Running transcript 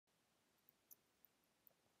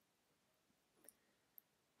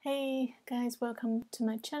Hey guys, welcome to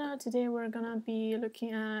my channel. Today we're gonna be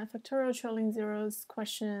looking at factorial trailing zeros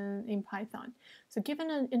question in Python. So given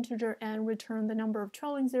an integer n, return the number of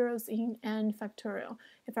trailing zeros in n factorial.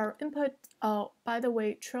 If our input, by the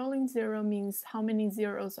way, trailing zero means how many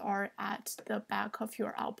zeros are at the back of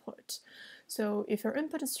your output. So if your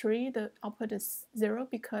input is 3, the output is 0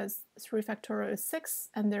 because 3 factorial is 6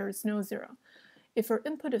 and there is no 0. If your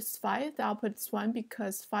input is 5, the output is 1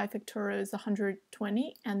 because 5 factorial is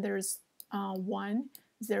 120 and there's 1,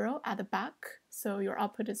 0 at the back, so your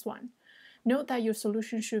output is 1. Note that your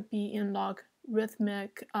solution should be in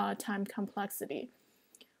logarithmic time complexity.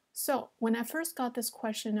 So when I first got this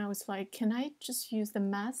question, I was like, can I just use the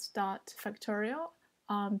math.factorial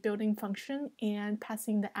building function and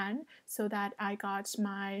passing the n so that I got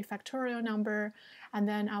my factorial number, and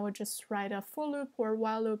then I would just write a for loop or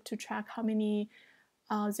while loop to track how many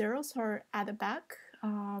zeros are at the back.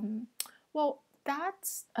 Well,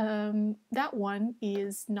 that one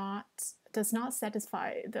does not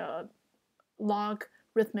satisfy the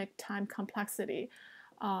logarithmic time complexity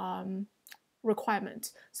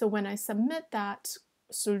requirement. So when I submit that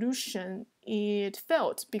solution, it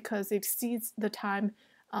failed because it exceeds the time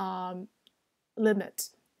limit.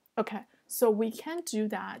 Okay, so we can't do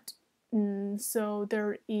that. So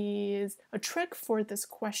there is a trick for this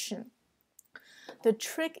question. The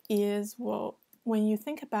trick is, well, when you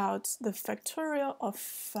think about the factorial of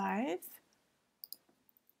 5,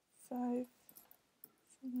 4,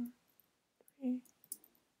 3,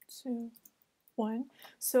 2, 1.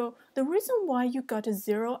 So the reason why you got a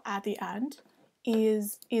 0 at the end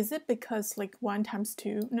is it because like 1 times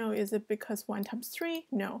 2? No. Is it because 1 times 3?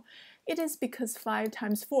 No. It is because 5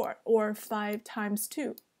 times 4 or 5 times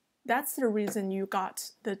 2. That's the reason you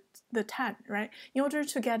got the 10, right? In order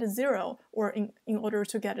to get a 0 or in order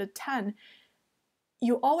to get a 10,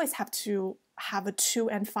 you always have to have a 2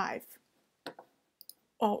 and 5.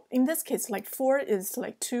 Oh, in this case, like 4 is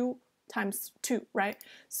like 2 times 2, right?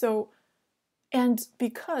 So, and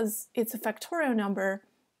because it's a factorial number,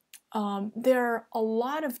 there are a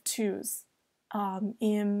lot of 2's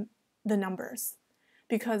in the numbers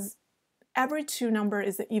because every 2 number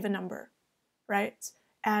is an even number, right?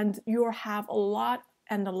 And you have a lot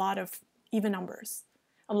of even numbers,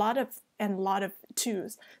 a lot of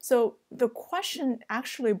 2's. So the question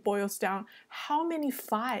actually boils down how many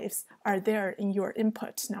 5's are there in your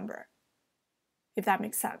input number, if that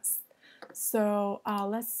makes sense. So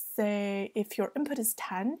let's say if your input is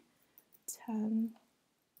 10,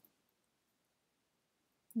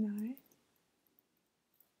 9,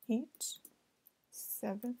 8,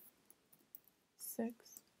 7, 6,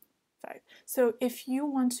 5. So if you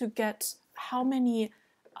want to get how many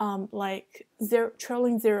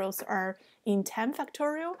trailing zeros are in 10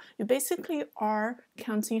 factorial, you basically are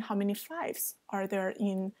counting how many 5's are there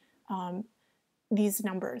in these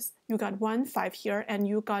numbers. You got 1 5 here and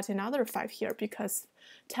you got another 5 here because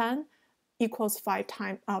 10 equals 5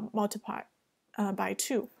 times multiplied by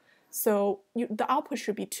 2. So the output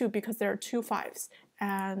should be 2 because there are 2 5's.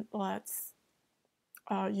 And let's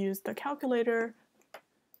use the calculator.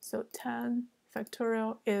 So 10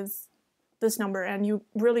 factorial is this number, and you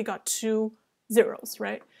really got 2 zeros,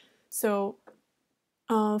 right? So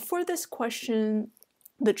for this question,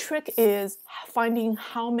 the trick is finding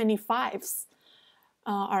how many 5's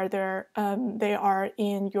are there. They are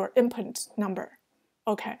in your input number.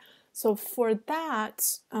 Okay, so for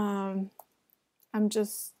that, I'm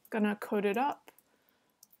just gonna code it up.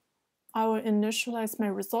 I will initialize my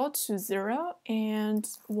result to 0, and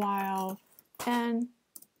while n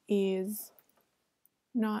is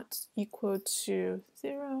not equal to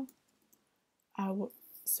 0,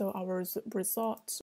 so our result